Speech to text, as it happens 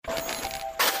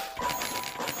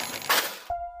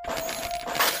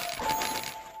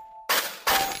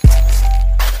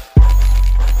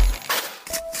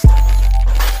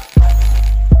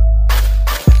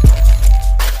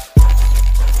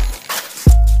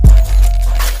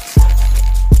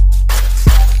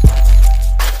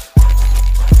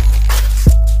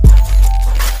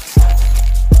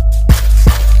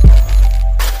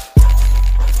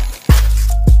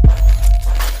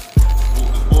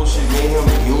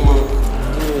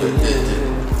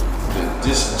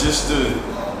just the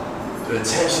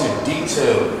attention to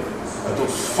detail, like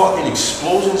those fucking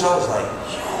explosions. I was like,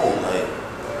 yo, like,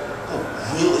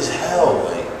 real as hell,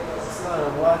 like. I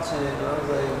started watching it and I was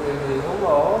like, wait, hold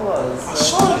on. I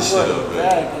saw this shit up,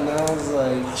 back, and I was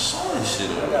like, I saw this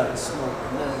shit up. I gotta smoke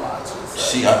and then watch it.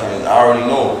 See, I already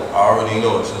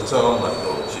know. So tell them like,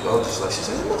 yo, she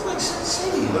said, it looks like Sin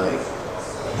City. Like,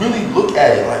 really look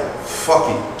at it. Like, fuck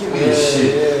it, give me this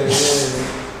shit.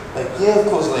 Like, yeah, of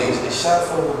course, like it's shot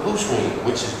from a blue screen,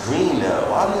 which is green now.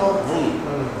 Why are they all green?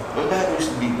 Remember back when it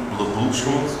used to be blue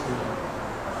screens?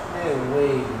 Yeah,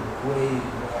 way.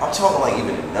 I'm talking like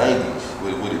even the 90s,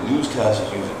 where the newscasters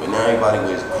use it, but now everybody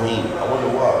wears green. I wonder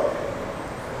why.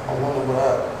 I wonder what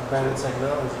happened. Better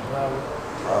technology, probably.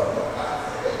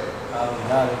 I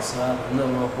got it, so I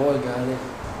know my boy got it.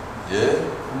 Yeah?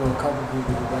 I know a couple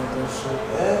people who got that shit.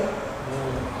 Yeah?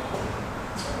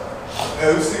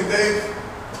 Hey, you see Dave?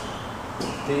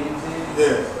 Dave?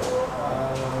 Yeah.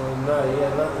 No, yeah,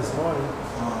 not this morning.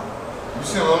 You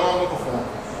see him alone looking for him?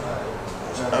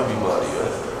 Everybody,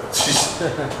 yeah.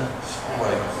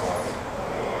 Somebody can find it.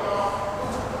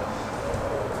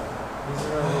 He's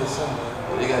around here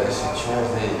somewhere. They got this shit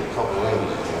translated in a couple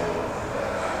languages, man.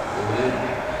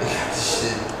 They got this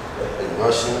shit in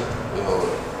Russian, they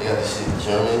got this shit in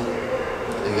German,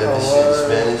 they got this shit in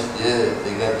Spanish, yeah,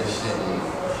 they got this shit in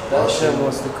that Russian. shit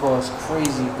must have cost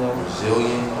crazy though.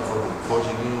 Brazilian, fucking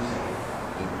Portuguese,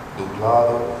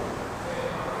 dublado.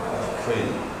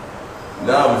 Crazy.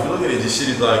 Now, if you look at it, this shit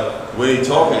is like, where they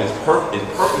talking is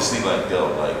purposely like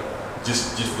that, like,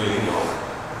 just for,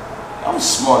 that was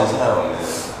smart as hell, man.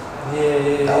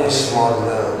 Yeah. That was smart as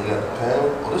hell. They got the panel.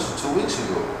 Oh, this was 2 weeks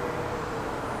ago.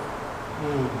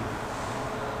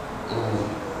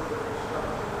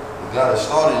 The guy that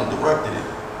started and directed it.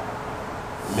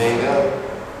 The main guy.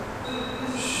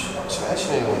 So that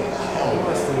shit ain't gonna get camera. He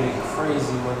must have made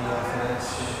crazy money off of that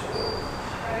shit.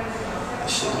 That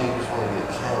shit made me just want to get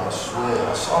a camera, I swear.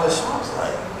 I saw that shit, I was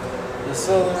like, It's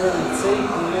all they really take, you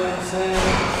know what I'm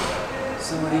saying?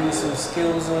 Somebody with some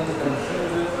skills on the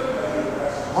computer.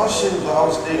 my shit was, I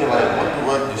was thinking like, what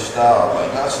director's style,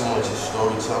 like not so much his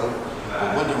storytelling,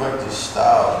 but what director's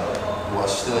style do I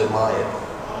still admire?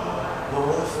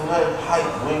 No, from that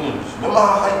Hype Williams. Remember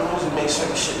how Hype Williams would make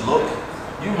certain shit look?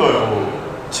 You learn,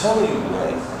 I'm telling you,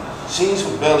 like, scenes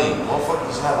with Belly,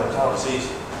 motherfuckers having a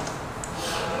conversation.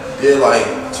 They're like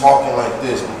talking like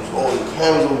this. Oh, the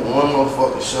cameras on one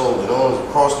motherfucking show, and all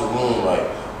across the room, like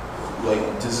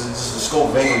this is a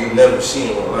scope angle you've never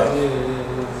seen in your life.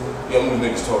 Yeah, I'm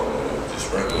niggas talking,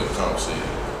 just regular conversation.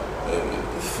 Like, get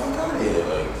the fuck out of here.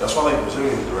 Like, that's why I like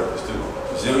Brazilian directors too.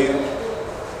 Brazilian,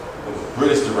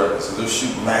 British directors, so they'll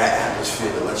shoot mad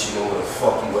atmosphere to let you know where the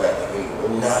fuck you at. Like,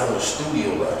 we're not in the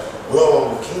studio, like, we're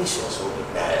on vacation, so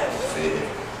we're mad atmosphere.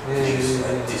 Niggas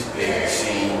like this big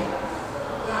scene.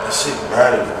 That shit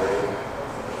matters, man.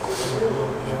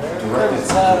 I'm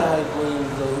tired of Hype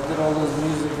Williams though. He did all those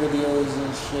music videos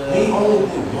and shit. He only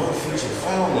did one feature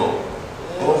film though.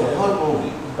 It was a one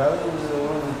movie. Belly was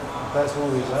one of the best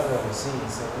movies I've ever seen,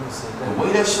 so let me say that. The way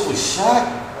that shit was shot,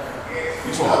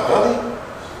 you talking about Belly?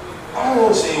 I don't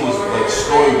want to say it was like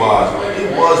story-wise, but it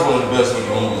was one of the best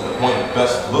looking movies, like one of the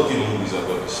best looking movies I've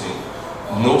ever seen.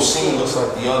 No scene looks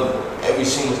like the other. Every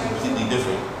scene was completely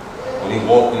different. When they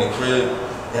walked in the crib,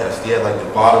 they had like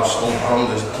the bottom scope. I don't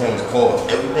know what the camera's called.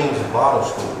 Everything was a bottom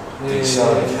scope. They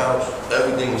sat on the couch.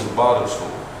 Everything was a bottom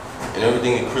scope. And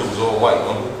everything in the crib was all white,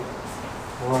 remember?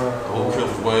 The whole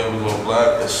crib was white, it was all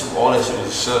black. That shit, all that shit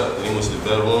was a setup. Then it was the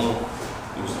bedroom.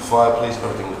 It was the fireplace.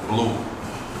 Everything was blue.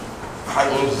 Hype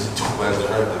Williams is a dope ass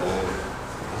director, man.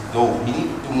 He's dope. He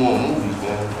need to do more movies,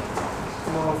 man.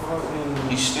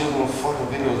 He's still doing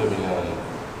fucking videos every now and then.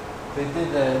 They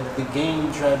did that. The Game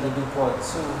tried to do part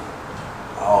 2.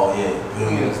 Oh yeah,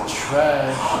 It was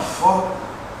trash. Oh fuck.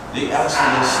 They actually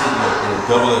did shit in a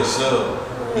double XL.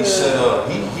 He said,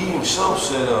 he himself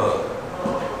said,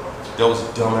 that was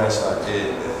a dumbass idea,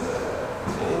 man.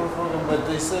 But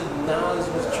they said Nas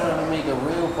was trying to make a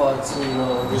real part 2,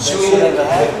 though. Did that But shit ever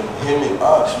happen? him and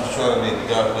Ox was trying to make the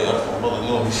guy play up for brother.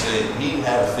 No, he said he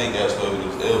had a fake ass story, but it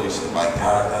was ill. He said, my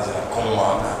God, I was in a coma,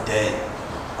 I'm not dead.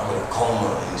 I'm in a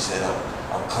coma. And he said,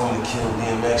 I'm coming to kill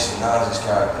DMX and Nas's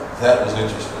character. That was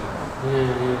interesting.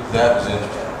 That was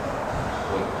interesting.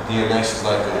 When DMX is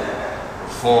like a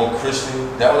reformed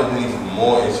Christian, that would have been even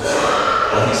more interesting.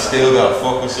 But he still got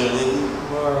fucked with certain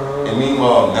niggas. And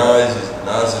meanwhile, Nas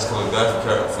is coming back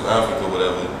from Africa or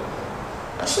whatever.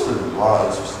 That shit would have been wild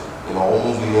interesting. You know,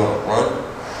 almost when you're on a run,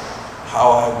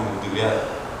 how hard would you do that?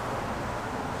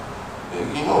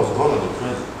 You know, it's going to the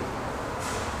prison.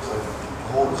 It's like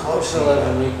the whole club scene.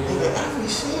 Nigga, every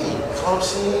scene. Club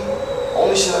scene.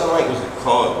 Only shit I like was the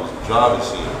car, was the driving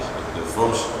scenes. The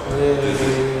first,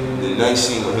 the night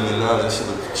scene with him and Nas, that shit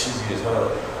looked cheesy as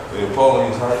hell. And then Paul, when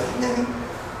he was like, nigga,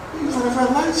 you running red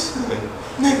lights?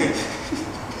 Nigga,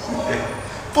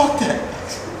 fuck that.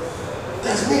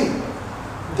 That's me.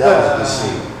 That was a good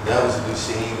scene. That was a good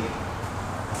scene.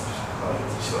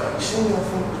 So every scene I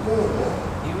think was good, man.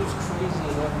 He was crazy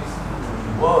in everything.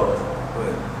 He was.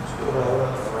 But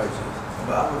righteous.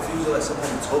 But I refuse to let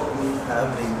somebody talk to me,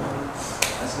 have they money.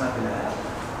 That's not gonna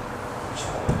happen.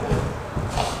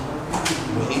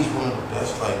 But he's one of the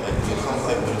best, like when it comes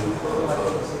like with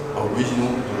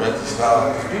original director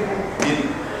style, people get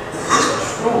it.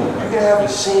 It's true. You can have a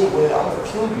scene where I'm gonna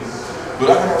kill you,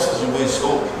 but I can have such a weird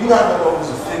scope. You're not gonna know it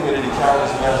was a figment of the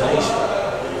character's imagination.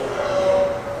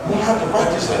 You don't have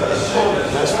directors like that. He's one of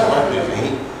the best directors,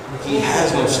 and he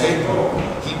has no staple.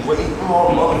 He raised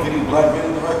all the other black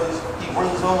video directors. He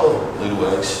brings all of them.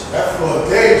 Little X. That's for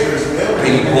dangerous, man.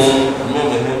 Penny Boom,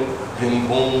 remember him? Penny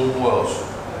Boom, who else?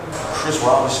 Chris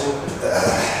Robinson.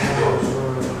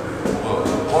 Well, a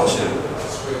bunch of them.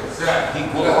 He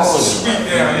put all of them. Sweet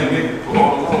down here, nigga. Put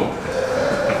all of them.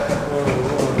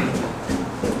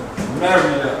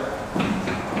 Marry that.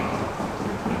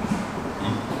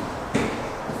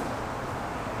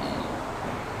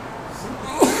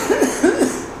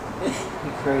 He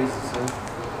crazy, son.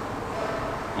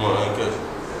 Come on, I ain't catch it.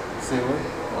 Say what?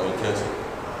 I ain't catch it.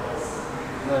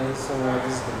 No, he's somewhere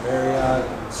just the Marriott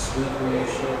and sleeping and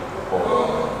shit.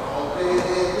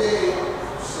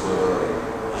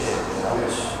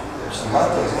 My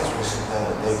thing is, that's what's something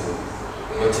that they do.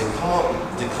 But to come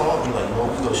up and be like, no,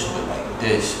 we gonna shoot it like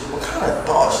this. What kind of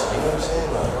thoughts? You know what I'm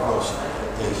saying? Like, we gonna shoot it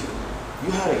like this.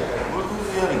 You had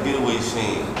a getaway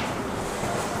scene.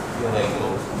 You had like, you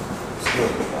know,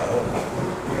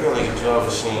 you had like a driver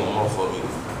scene, motherfucker,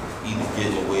 either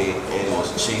getting away and it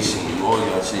was a chase scene. You already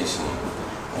got a chase scene.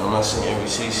 And I'm not saying every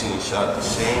chase scene is shot the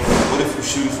same. What if you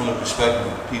shoot from the perspective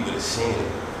of the people that's seeing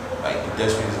it? Like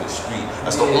pedestrians in the street.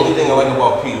 That's the only thing I like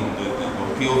about the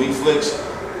POV flicks.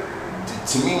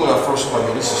 To me, when I first saw, like,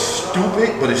 yo, this is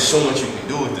stupid, but there's so much you can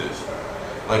do with this.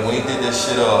 Like when he did that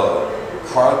shit,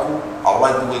 Chronicle, I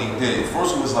like the way he did it.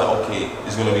 First it was like, okay,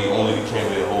 it's gonna be only the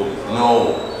camera that holds it.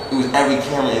 No, it was every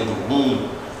camera in the room.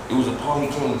 It was a part he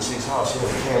came to Chick's house, she had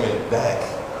a camera in the back,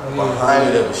 behind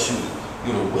her that was shooting.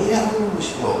 You know, way out there was,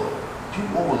 you know,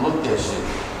 people overlook that shit.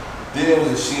 Then there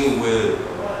was a scene where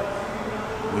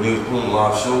when they was doing a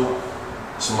live show,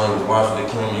 somebody was watching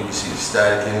the camera, you could see the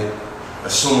static in it.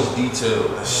 That's so much detail.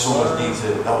 That's so much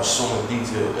detail. That was so much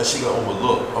detail. That shit got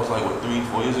overlooked. I was like, what,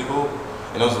 3-4 years ago?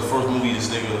 And that was the first movie this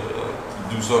nigga,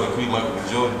 do something Creed, Michael B.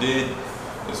 Jordan did.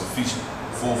 It's a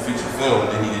full feature film.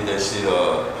 Then he did that shit,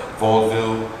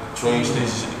 vaudeville, train station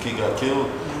shit, the kid got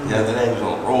killed. And after that, he was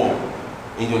on the road.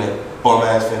 He doing that bum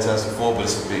ass Fantastic Four, but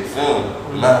it's a big film.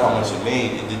 No matter how much it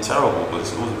made, it did terrible, but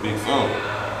it was a big film.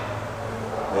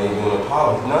 And he doing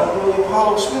Apollo. Now he's doing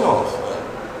Apollo spinoff.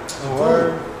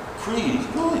 Word. Creed, he's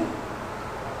good.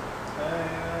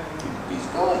 He's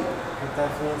good. But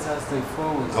that Fantastic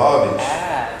Four was Garbage.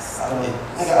 ass. I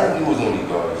knew it was gonna be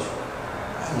garbage.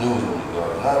 I knew it was gonna be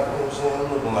garbage. Not, you know what I'm saying? I'm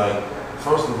looking like,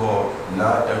 first of all,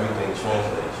 not everything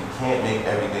translates. You can't make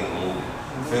everything a movie.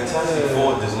 Fantastic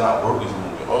Four does not work as a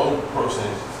movie. The only person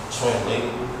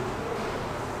translating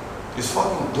is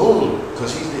fucking Doom.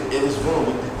 Because he's the illest villain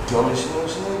with the dumbest, you know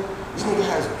what I'm saying? This nigga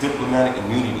has diplomatic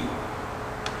immunity.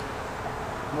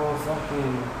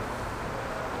 Motherfucking.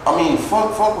 I mean,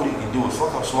 fuck what he can do.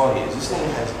 Fuck how smart he is. This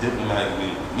nigga has diplomatic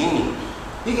immunity. Meaning,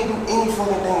 he can do any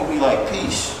fucking thing and be like,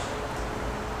 peace.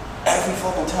 Every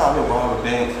fucking time he'll rob a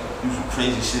bank, do some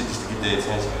crazy shit just to get their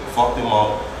attention. Fuck them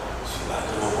up. So like,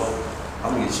 you know what?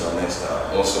 I'm gonna get y'all next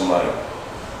time. On some like,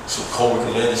 some Cobra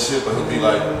Commander shit, but he'll be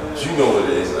like, you know what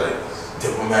it is, like,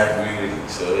 diplomatic immunity.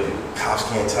 So cops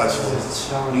can't touch him.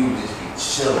 He would just be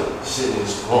chilling, sitting in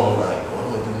his throne like, what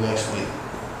am I gonna do next week?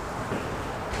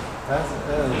 That's so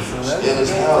that's Ill as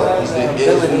hell. He's the that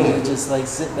illest ability villain. to just like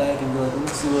sit back and be like, let me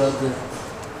see what other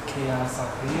chaos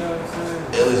out here. You know what I'm saying?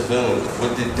 Illest villain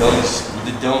with the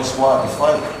dumbest squad to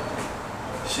fight.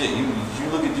 Shit, you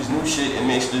look at this new shit, it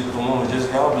makes the one with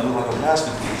Jessica Alba look like a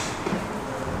masterpiece.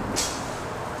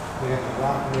 We got the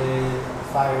Rockman, the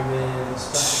Fireman, the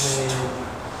Stuntman,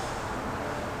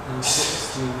 and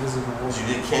the Invisible Woman. See,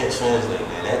 they can't translate,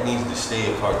 man. That needs to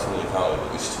stay a cartoon and comic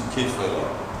book. It's too kid friendly.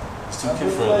 It's too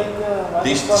kid friendly.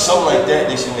 Something like that,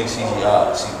 they should make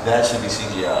CGI. See, that should be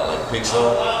CGI. Like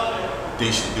Pixar,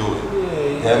 they should do it.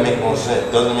 Yeah, That make more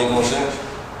sense. Doesn't it make more sense?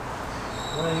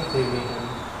 What do you think, man?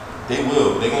 They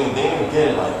will. They ain't get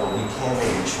it like, oh, we can't make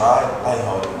it. We tried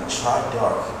lighthearted. We tried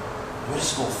dark. We're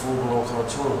just gonna full blown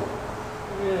cartoon.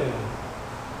 Yeah.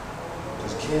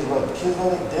 Cause kids know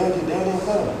they're the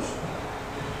Incredibles.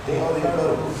 They are the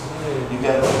Incredibles. Yeah. You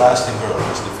got the Elastic Girl,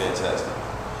 Mr. Fantastic.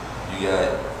 You got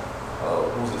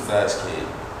who's the fast kid?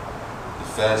 The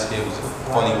fast kid was a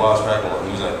funny wisecracking one.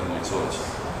 He was like the Human Torch.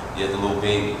 You had the little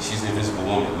baby. She's the Invisible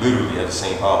Woman. Literally had the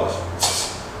same powers.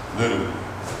 Literally.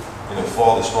 And her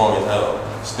father strong as hell.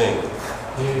 Sting.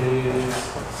 Yeah.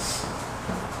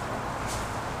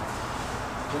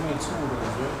 Give me two of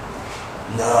those, right?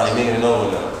 Nah, they making another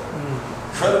one now.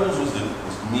 Incredibles was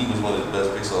one of the best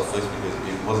Pixar flicks because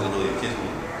it wasn't really a kids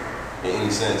movie in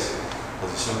any sense.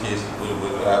 Because it showcased what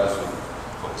happens when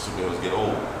fucking superheroes get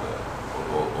old.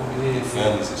 Or get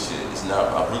families and shit. It's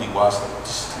not, I really watched it.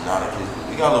 It's just not a kids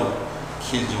movie. We got little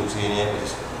kids jokes here and there, but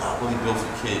it's not really built for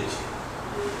kids.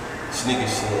 This nigga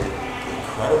said,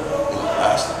 Incredible,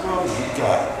 Elastic Girl, you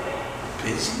got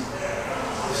busy?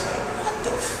 I was like, what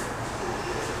the f?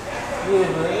 Yeah,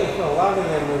 but a lot of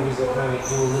them movies are kind of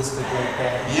dualistic like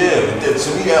that. Yeah, but to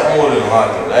me that more than a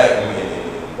lot though. That,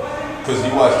 because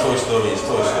you watch Toy Story, it's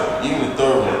Toy Story. Even the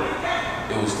third one,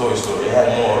 it was Toy Story. It had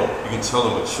more, you can tell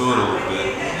it matured a little bit.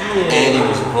 Yeah. And he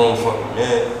was a grown fucking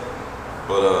man.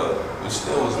 But it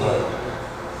still was like,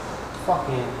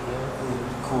 Fucking,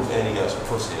 yeah. cool if Andy got some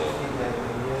pussy on.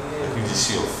 Yeah. If you just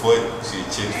see a foot, see a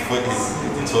chick's foot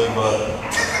hit the toy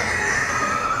box.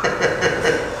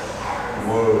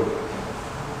 Whoa.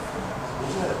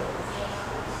 What's that?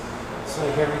 It's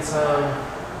like every time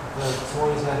the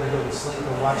toys had to go to sleep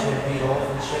and watch him beat off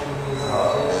and shit. Man.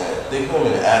 They put him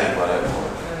in the attic by that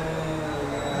point.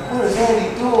 What is Andy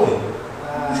doing?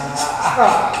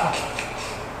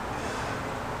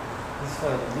 He's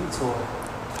got a new toy.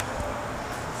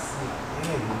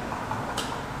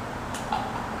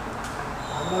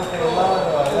 I'm not gonna lie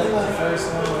though, I like the first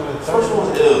one and the The third first one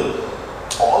was ill.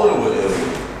 All of them were ill. The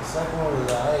second one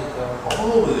was alright though. All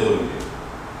of them were ill.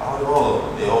 I like all of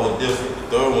them. They all were different. The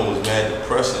third one was mad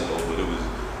depressing though, but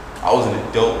I was an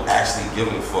adult actually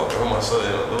giving a fuck. I remember I saw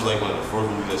that. It was like one of the first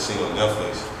movies I seen on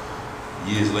Netflix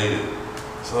years later.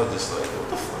 So I was just like, what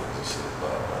the fuck is this shit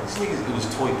about? Like, these niggas, it was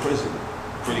toy prison,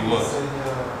 pretty much. So,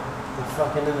 the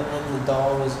fucking in the end, the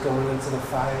doll was going into the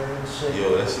fire and shit.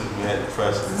 Yo, that shit mad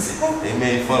depressing. They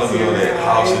made fun of me on that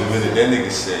house in a minute. That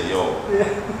nigga said, yo,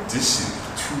 this shit is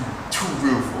too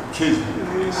real for kids. This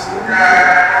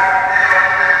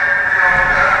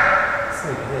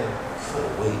nigga hit. For the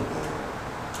weight, man.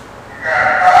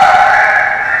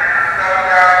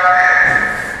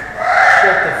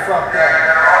 Shut the fuck up.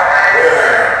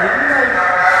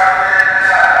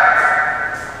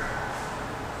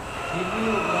 You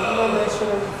know that shit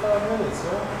every 5 minutes,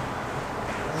 huh?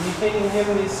 And you can't even hear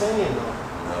what he's saying though.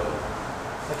 No.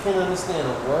 I can't understand a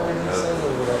word he says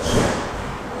over that shit.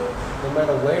 No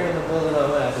matter where in the building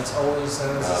I'm at, it always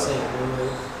sounds the same. You know,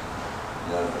 like,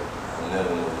 Never. I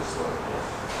never knew this like that.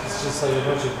 it's just like a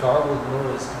bunch of garbled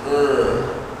noise.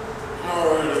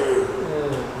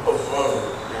 Oh, fuck.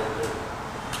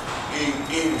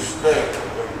 Eat steak.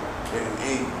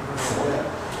 Eat.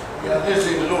 Yeah, this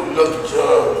ain't no lucky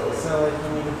job. It sounds like he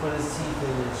need to put his teeth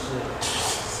in and shit.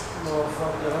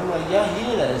 Motherfucker. I'm like, y'all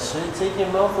hear that shit? Take your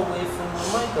mouth away from the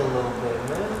mic a little bit,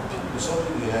 man. Some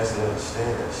people actually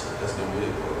understand that shit. That's the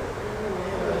weird part.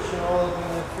 Yeah, that shit all up in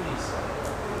their face.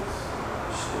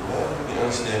 Shit, man, you can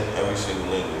understand every single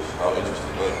language. How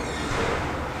interesting language is that?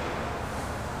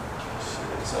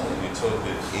 Shit, something you talk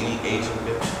with any Asian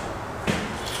bitch.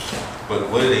 But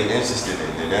what are they interested in?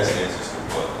 Then that's the interesting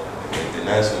part. Then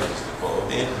that's the interesting part. If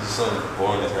they're interested in something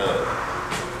boring as hell.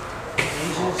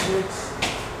 Asian chicks?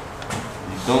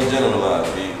 You don't generalize,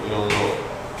 B. We don't know.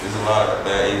 There's a lot of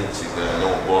bad Asian chicks that I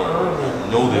know are boring. I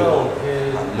know they're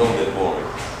boring. I know they're boring.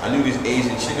 I knew this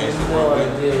Asian chick I used to No work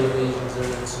with. idea what Asians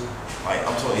are into. Like,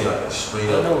 I'm talking like a straight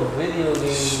I up. know video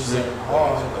games Straight, are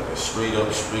hard. like a straight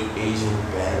up, straight Asian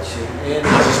bad chick. And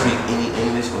Doesn't speak any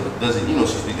English, or doesn't, you know,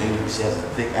 she speaks English, but she has a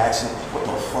thick accent. What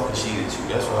the fuck is she into?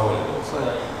 That's what I want to know. it's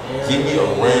like, Give me a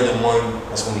random one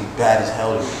that's gonna be bad as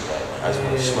hell to me. Like, I just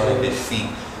want to smell like their feet.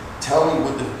 Tell me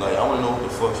what the, like, I want to know what the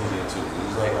fuck she's into. It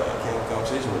was like, I can't have a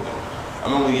conversation with them. I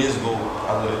remember years ago,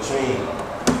 I was on a train,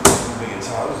 too big a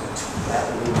time, it was two bad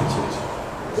Asian chicks.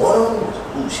 One of them was,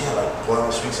 ooh, she had like blonde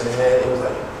streaks in her head. It was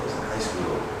in high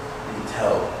school. You could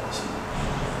tell.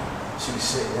 She was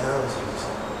sitting down. She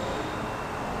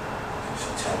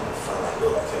told me in front, like,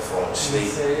 look, I kept falling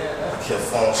asleep. I kept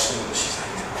falling asleep. She's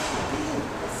like,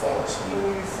 I'm falling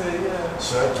asleep.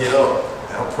 So I get up.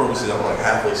 And I'm purposely, I'm like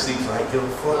halfway asleep, so I ain't give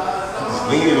a fuck. I'm just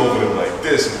leaning over them like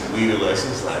this, and leaning like, she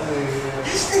was like,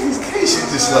 this nigga's crazy. She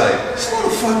just like, this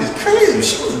motherfucker's crazy.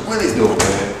 She was really dope,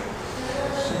 man.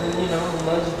 You know,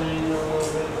 legendary, you know,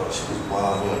 already. She was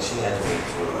wild young. She had to make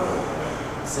sure.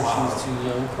 Said she was too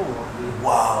young. Come on, dude.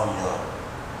 Wild young.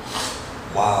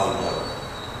 Wild young.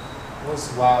 What's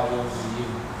wild young to you?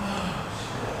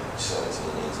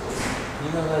 17, 18. You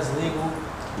know that's legal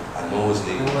I know it's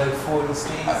legal. in like 40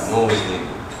 states. I know it's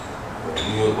legal. But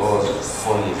New York laws are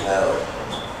funny as hell.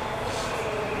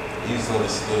 He's on the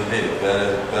other day, the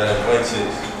bad white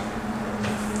chicks.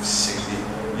 60.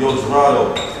 Yo,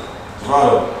 Gerardo.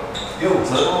 Yo,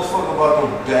 tell the motherfucker about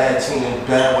them bad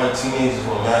white teenagers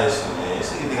on Madison, man. This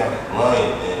nigga think I'm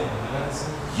lying, man.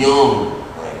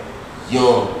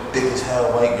 Young, thick as hell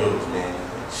white girls, man.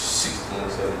 16,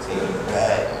 17,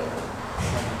 bad.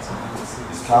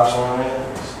 These cops on there.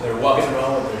 They're walking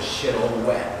around with their shit all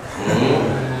wet.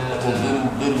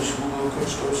 Them little school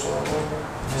skirts on, man.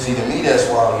 See, to me, that's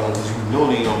wild, young, because you know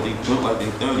they look like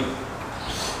they 30.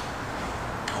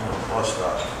 On the bus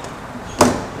stop.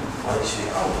 Like, shit,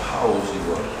 I don't know how old she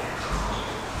was.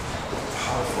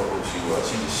 How the fuck old she was?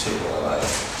 She was sitting there like,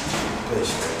 bitch,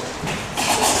 man.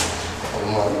 Oh,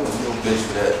 my, you a little bitch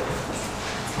for that.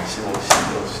 She doing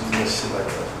shit like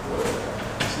that.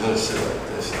 She doing shit like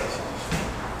this. Like,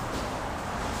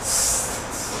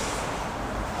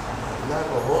 you're not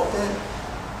gonna hold that?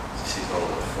 She's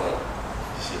holding the front.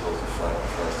 She holds the front. The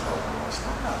first time I'm like,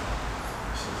 stop.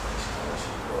 She's like,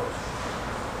 she goes.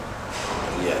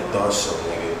 And yeah, I thought so,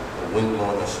 nigga. The wind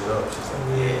blowing that shit up. She's like,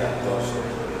 yeah, I thought so,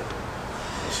 nigga.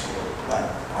 And she got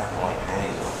black and white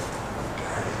panties on.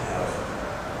 God, hell.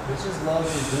 Bitches love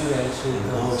to do that shit. They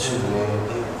love you, man.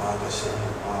 They wild that shit.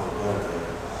 They wild love,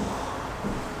 man.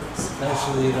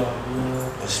 Especially though, you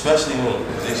know. Especially when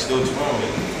they still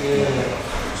trying. Yeah.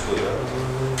 Yo,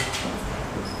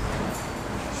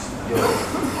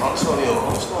 I'm starting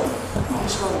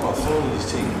my phone just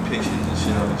taking pictures and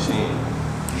shit I've been seeing.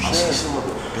 I see some of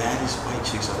the baddest white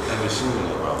chicks I've ever seen,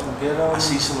 bro. I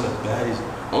see some of the baddest.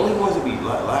 Only ones that be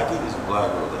like it is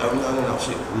black girls. Every now and then I'll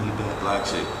see a really bad black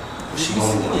chick. But she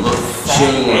don't even look.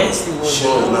 She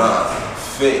don't nah,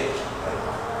 fit.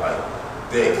 Like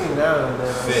thick.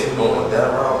 Fit. Going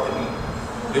that route, I mean,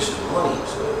 this is money,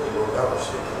 so you don't got no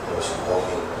shit. You know, she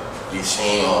walking. You're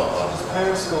saying,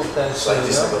 Periscope that it's shit. like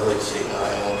this like a hood chick, I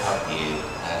ain't gonna copy it.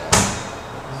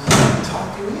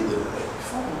 Talk you either, like,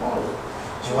 fucking wrong.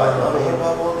 She like loving hip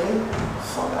hop all day?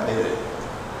 Fuck out of here.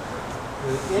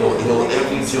 You know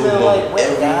every Joe like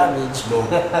wet garbage.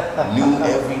 Knew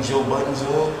every Joe Buttons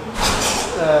on.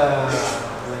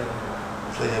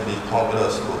 Play that bitch, pump it up,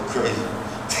 she go crazy.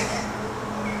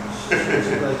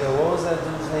 Like, what was that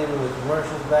dude's name in the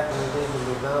commercials back in the day, the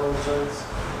McDonald's joints?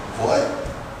 What?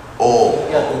 Oh,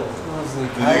 He got the, what was it?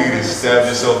 you nigga just stabbed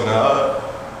yourself in the eye?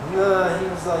 Nah, he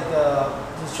was like,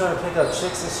 he was trying to pick up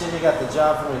chicks and shit. He got the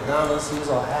job from McDonald's. He was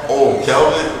all happy. Oh,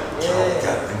 Kelvin? Yeah. Kelvin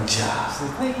got a new job. He's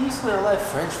like, nigga, you smell like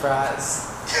French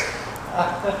fries.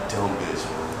 Dumb bitch,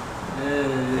 man.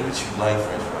 Yeah. But you like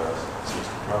French fries. So what's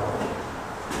the problem?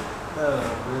 Oh,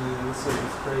 man, this shit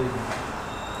was crazy.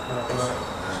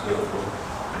 That's good, bro.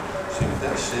 See, with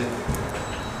that shit,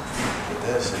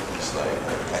 it's like,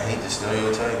 I hate the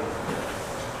stereotype.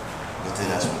 But then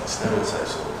that's what the stereotype,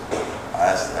 so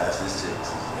I asked this chick.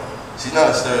 She's not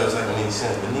a stereotype in any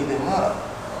sense, but neither am I.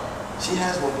 She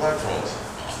has no black friends.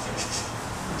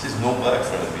 She's no black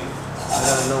friends, B. I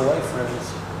got no white friends.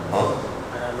 Huh?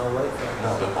 I got no white friends. No,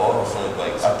 but all her friends,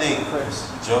 like, I think Chris.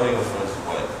 majority of her friends is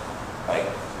white. Like,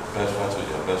 your best friends with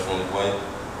your best friend is white.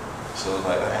 So it's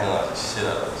like, I analyze the shit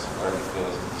out of this. Right?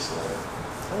 Because it's just like,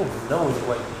 I don't even know any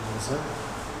white people, son.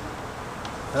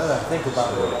 Now that I think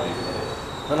about it,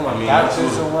 none of my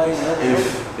doctors are white.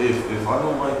 If I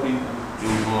know white people, it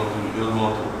was going through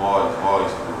a bar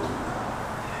used to go to.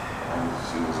 And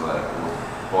she was like,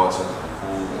 bartenders were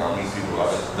cool, and I meet people,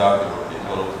 like this doctor, you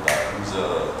know, the doctor, he's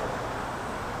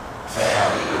fat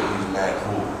out, he was mad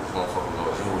cool. This motherfucker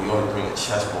goes, yo, you ought to bring a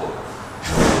chessboard.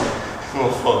 This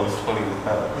motherfucker was funny as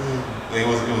hell. It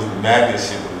was the magnet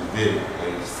shit, but it was big.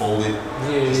 Like, it was folded.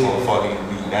 This motherfucker would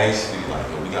be nice. He'd be like,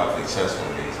 yo, we gotta play chess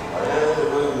one day. So I'm like,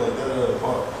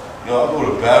 fuck. Yo, I go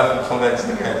to the bathroom, come back, this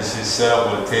nigga had this shit set up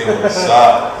on the table on the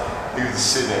side. He was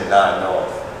just sitting there nodding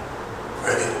off.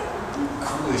 Ready?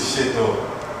 Cool as shit though.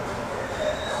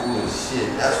 Cool as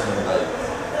shit. That's when he like,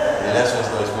 and that's when I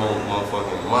started smelling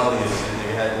motherfucking Molly and shit.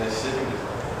 Nigga had that shit. He was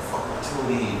like, fucking too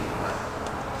leave.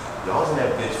 Yo, I was in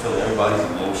that bitch feeling everybody's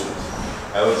emotions.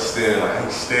 I was staring like,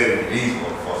 I'm staring at these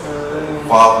motherfuckers.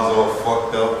 Bob was all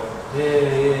fucked up.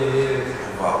 Yeah.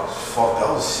 Bob was fucked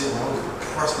up. I was sitting, I was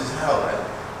depressed as hell. Like,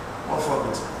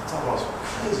 motherfuckers talking about some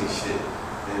crazy shit.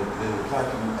 And then the black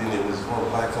people, then there was one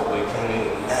black couple that came in,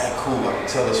 mad cool. I could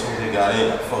tell as soon as they got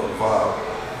in, I felt the vibe.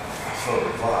 I felt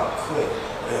the vibe quick.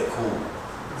 Mad cool.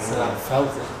 So I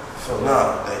felt it. So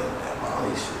nah, that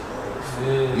Molly shit,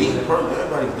 man. Me personally,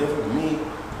 everybody's different. Me,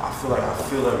 I feel like I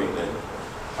feel everything.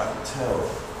 I can tell.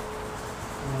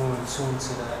 I'm more in tune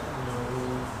to that, you know what I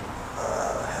mean?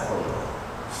 Hell no.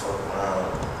 Fuck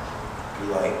around. Be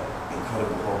like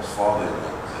Incredible Hulk's father,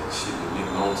 that shit would make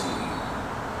known to you.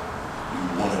 You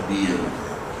wanna be everything,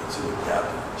 like, to the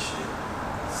captain and shit.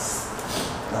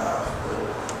 Nah, but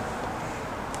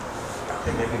I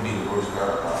think that can be the worst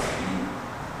marathon.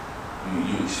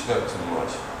 You expect too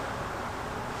much.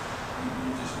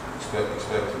 You just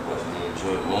expect too much, and you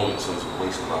enjoy the moment, so it's a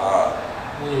waste of my eye.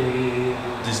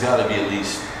 Yeah. There's gotta be at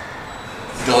least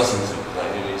dozens of,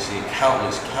 like, you know, see,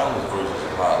 countless versions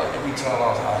of high. Like, every time I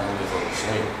was high, I never felt the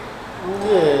same.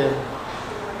 Yeah.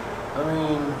 I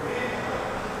mean,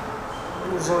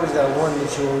 there's always that one that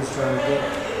you're always trying to get.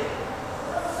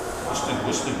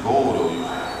 What's the goal, though,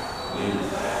 usually?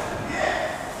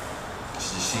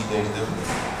 Just see things differently.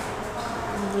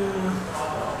 Yeah.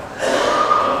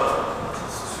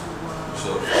 So,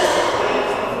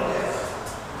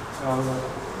 I don't know.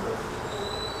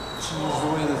 Change the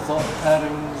way the thought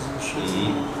patterns and shit.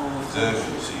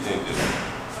 exactly. See things different.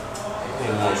 I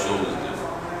think more so is different.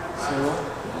 So what?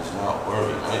 It's not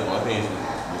worry. My thing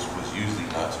was usually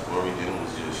not to worry. Then it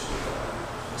was just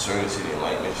turning to the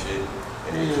enlightenment shit,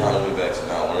 and then kind of went back to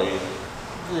not worrying.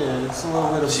 Yeah, it's a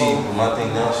little bit of See, both. my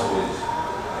thing now so is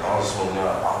also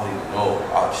now I don't even know.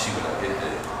 I'll see when I get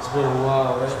there. It's been a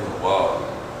while, It's right? been a while.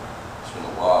 It's been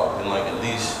a while. Been like at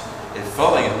least it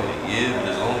felt like it's been a year, but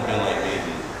it's only been like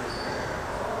maybe.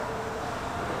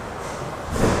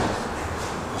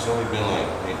 It's only been like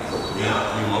maybe 3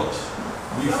 months.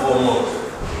 3-4 months.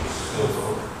 Still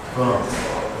so. 3-4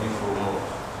 months.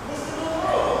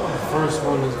 The first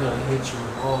one is gonna hit you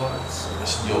hard. So.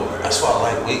 Yo, that's why I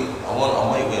like wait. I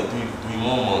might wait 3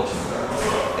 more months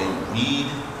and read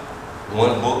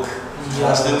one book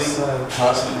constantly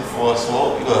before I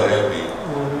smoke. You gotta have me.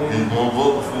 Read one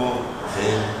book before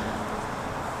then.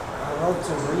 I love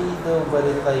to read though, but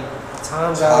it like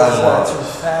time goes by too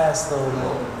fast though.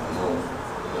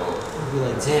 You'd be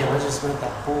like, damn, I just went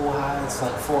that whole high. It's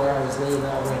like 4 hours later.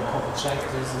 I read a couple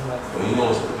chapters and like. But you know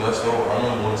what's the best though? I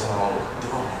remember one time I was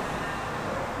dumb.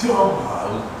 It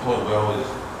was the point where I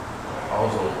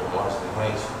was on Washington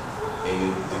Heights,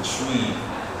 and the tree,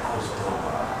 I was dumb.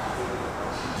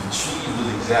 The trees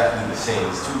was exactly the same.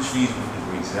 These 2 trees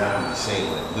were exactly the same,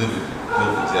 like literally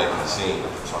exactly the same.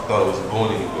 So I thought it wasn't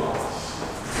going anywhere.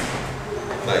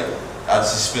 Like, I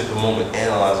just spent the moment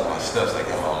analyzing my steps, like,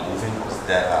 am I moving? I was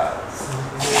that high.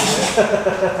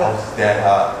 I was that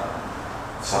high.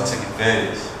 So I took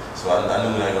advantage. So I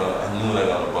knew when I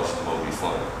got on the bus was gonna be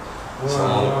fun. So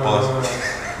I'm on the bus.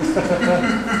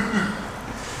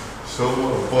 So I'm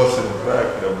on a bus in the back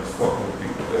and I'm just fucking with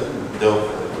people. That's dope.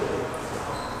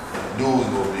 Knew it was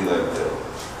gonna be like that.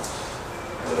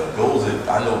 But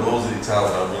I know those are the times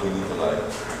when I really need to like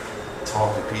talk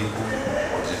to people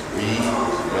or just read or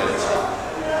just meditate.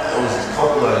 There was this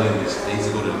couple I knew this. They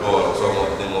used to go to the bar. I was talking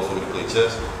about them motherfuckers to play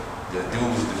chess. The dude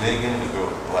was Dominican and the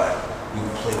girl was black. We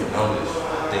would play with numbers.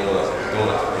 They know that's what I was doing.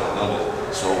 I was playing with numbers.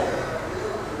 So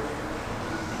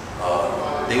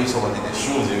they were talking about the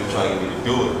shrooms. They were trying to get me to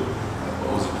do it. It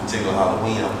was a particular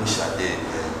Halloween. I wish I did.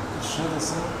 Should have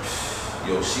said.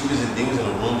 Yo, they was in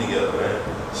a room together, right?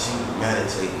 She was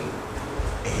meditating,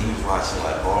 and he was watching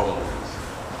like horror movies.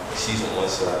 She's on one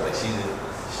side, like she's in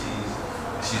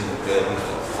the bed, he's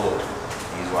on the floor.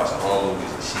 And he's watching horror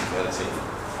movies, and she's meditating.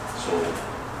 So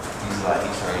he's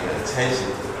trying to get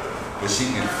attention, but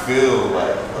she could feel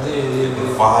like the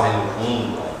vibe in the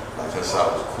room, like her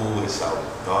side was cool, his side was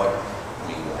dark. I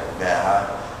mean, like that high.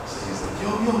 So she's like,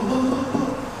 yo,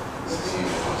 look. So she's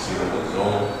in the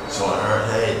zone. So in her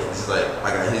head, it's like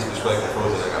I got his perspective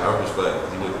first, and I got her perspective.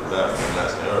 He went to the bathroom and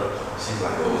asking her. She's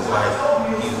like, it was like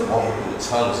he was walking through the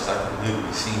tunnel. She's like, I could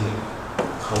literally see him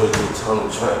coming through the tunnel,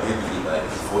 trying to get me. Like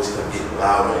his voice kept getting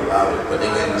louder and louder, but they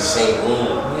were in the same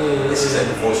room. And she said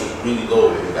the voice was really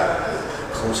low. And he got the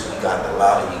closer he got, the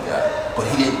louder he got. But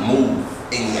he didn't move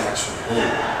in the actual room.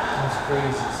 That's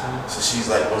crazy, son. So she's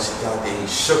like, once he got there, he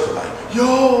shook her like,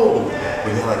 yo!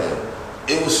 But then like,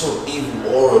 it was some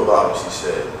evil aura about him, she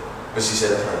said. But she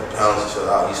said that's how he balanced each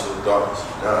other out. He's so dark and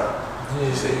she's not.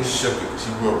 She said he shook her because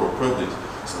she grew up real privileged.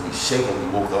 So he shaking when he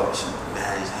woke up, she was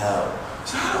mad as hell.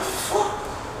 She said, how the fuck?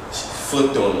 She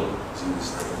flipped on him. She was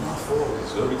like, my fault.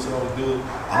 So every time we do it,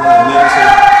 I'm gonna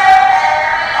meditate.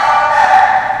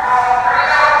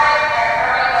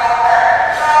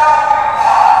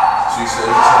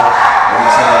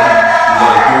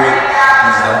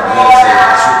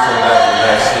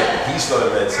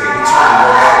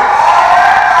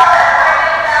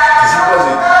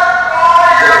 wasn't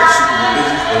super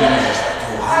religious, but he was just like,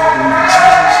 yo, how do you believe in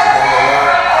Jesus? And blah, blah,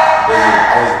 blah. Then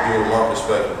I was giving my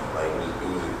perspective. Like, it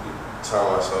was the time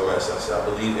I saw him, I said, I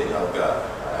believe in y'all God.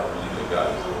 I believe in God.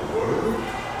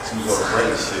 He was on the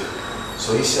right shit.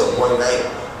 So he said one night,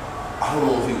 I don't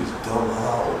know if he was dumb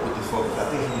how or what the fuck.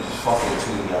 I think he was just fucking with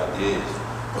too many ideas.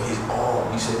 But his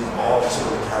arm, he said his arm was in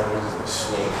the camera was a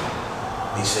snake.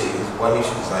 He said his wife,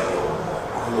 she was like, yo,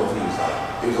 I don't know if he was like,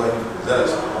 it was like he was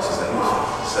possessed. She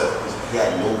said he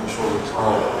had no control of his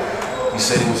arm. He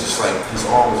said he was just like, his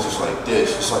arm was just like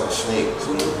this, just like a snake.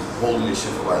 So he was holding this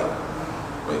shit for like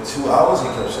 2 hours.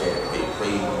 He kept saying, hey,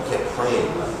 pray. He kept praying.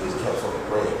 He kept fucking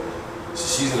praying. So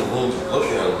she's in the room just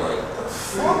looking at him like, the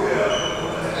fuck?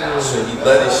 So he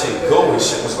let his shit go, and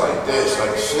shit was like this,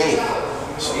 like a snake.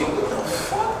 So he, what the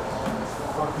fuck?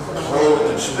 Playing with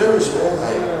the spirits, man.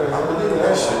 Like, I believe in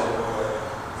that shit.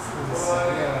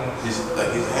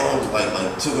 His hand was like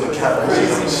took the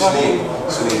characteristics of a snake.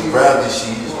 So he grabbed this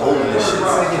shit, he's holding this shit. It's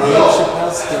like a Dave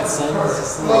Chappelle skit, son. It's a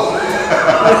snake.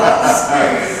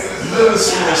 You never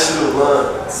seen that shit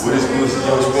online? With his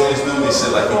young Spanish dude, they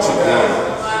said like he took on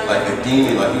like a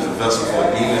demon, like he was a vessel for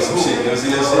a demon or some shit. You ever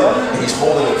see that shit? And he's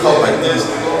holding a cup like this.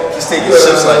 He's taking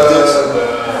sips like this.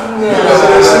 You ever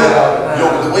see that shit? Yo,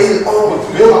 the way his arm was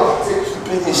built,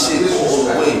 bent his shit all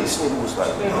the way. This nigga was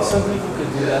like, some people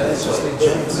could do that. It's just they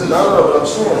drink. no, but I'm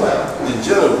saying like in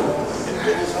general, it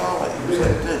bent his arm like he was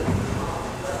like this.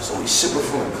 So he sipping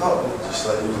from the cup, and just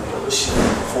like he was like, yo, this shit.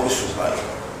 The voice was like,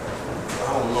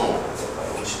 I don't know.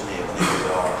 Like, what's your name?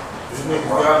 This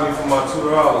nigga got me for my $2,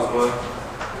 man.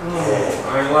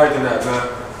 I ain't liking that, man.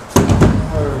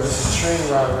 It's a train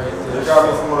ride right there. They got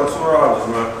me for my $2,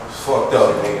 man. Fucked up,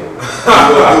 nigga. What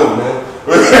you gonna do, man?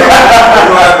 We're gonna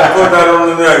have to put that on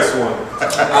the next one.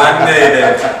 I need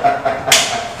that.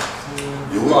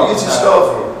 Yo, where you get your stuff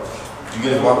from? You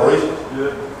get it from operation?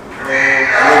 Yeah. I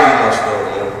never get my stuff,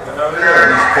 man.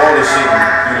 Just call this shit.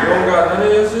 You don't got none of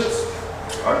your shits?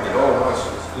 I get all my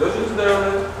shits. Your shit's down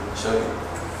there. Check it.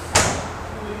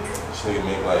 This nigga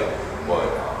make like, what?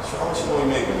 How much you want to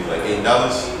make with me? Like $8?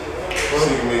 This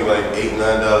nigga make like $8,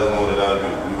 $9 more than I do.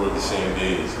 We work the same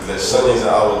days. Because that Sunday's an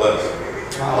hour less.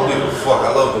 I don't give a fuck.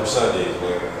 I love them Sundays,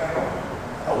 man.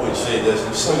 I wouldn't shade that.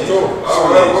 Them Sundays,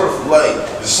 like,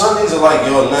 the Sundays are like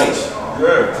your nights.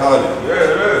 Yeah. Kinda.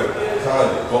 Yeah, yeah.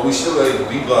 Kinda. But we still got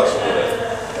B-blocks on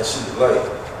that. That shit is light.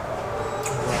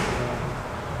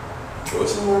 Yo,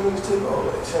 what's the one niggas take off?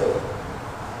 Like 10.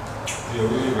 Yeah,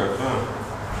 we leave at 10.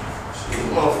 These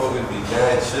motherfuckers be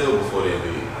mad chill before they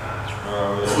leave.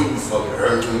 Yeah. We be fucking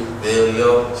hurting, Bailey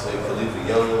up, this nigga Khalifa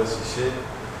Young and some shit.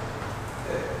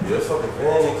 Yeah, that fucking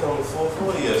van ain't come to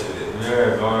 440 yesterday.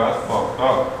 Yeah, dog, that's fucked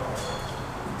up.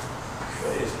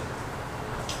 Crazy.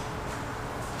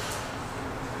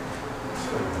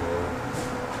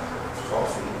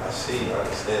 Coffee, I see, I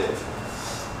understand.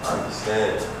 I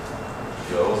understand.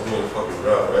 Yo, I was doing a fucking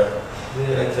route, right?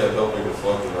 And I kept helping the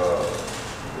fucking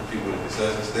people in the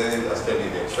concession stand. I kept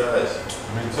getting trash.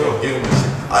 Me too. Giving me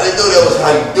shit. I didn't know that was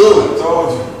how you do it. I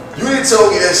told you. You didn't tell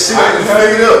me that shit. I just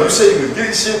figured it up. You said you was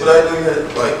getting shit, but I didn't know you had,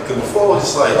 like, because before I was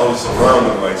just like, I was just around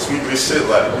them, like, sweeping this shit,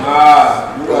 like,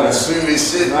 Nah, you going to gotta sweep this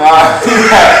shit. Nah, you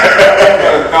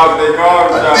gotta count their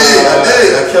garbage out. I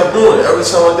did. I kept doing it. Every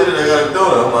time I did it, I got a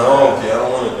donut. I'm like, oh, okay, I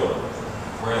don't want to do it.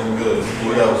 I'm good.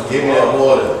 Give me that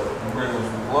water. Bring them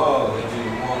some gloves, they give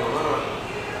you water.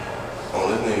 Oh,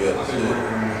 this nigga got the shit.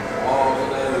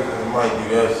 I Might do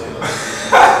that shit.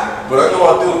 But I know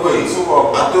I threw away.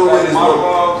 I threw away this one.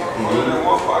 Put it in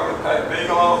one pocket, that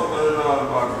big gloves, put it in another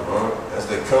pocket. That's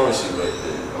that currency right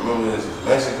there. I remember this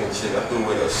Mexican chick, I threw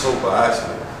away her soap by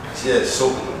accident. She had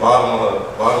soap at the bottom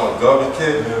of her garbage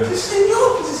can. Yeah. She said,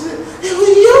 yo, it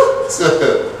was you?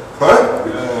 Huh?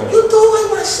 Yeah. You threw away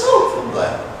my soap. I'm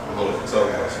like, I don't know what you're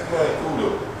talking about. She like, cool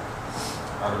though.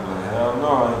 I'd have been, hell no,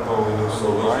 I ain't throw away no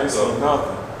soap. I ain't seen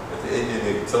nothing. At the Indian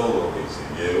nigga told on me, she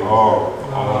said, yeah. Oh.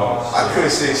 I couldn't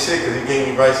say shit because he gave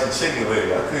me rice and chicken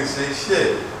later. I couldn't say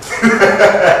shit.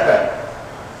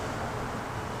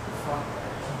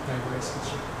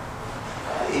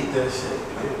 I eat that shit.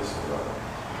 Give it some love.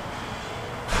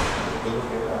 Good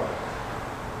looking out.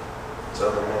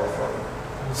 Tell the motherfucker.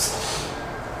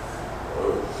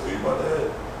 Oh, you about that?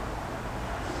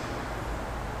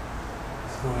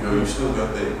 Yo, you still got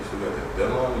that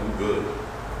deadline? You good?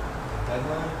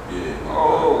 Deadline? Yeah.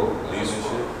 Oh. Leaves and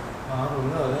shit? I don't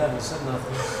know. They haven't said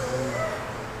nothing.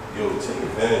 Yo, take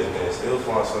advantage, man. Still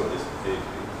find something just in case.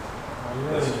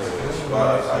 That's crazy. I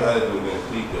gotta do it next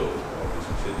week, though. I'll do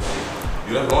some shit.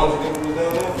 You that laundry nigga was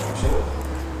down there?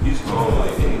 He's gone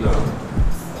like 8 now.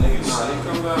 Nigga, Nah, he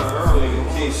come down early. Nigga,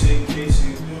 KC.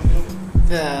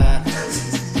 Yeah.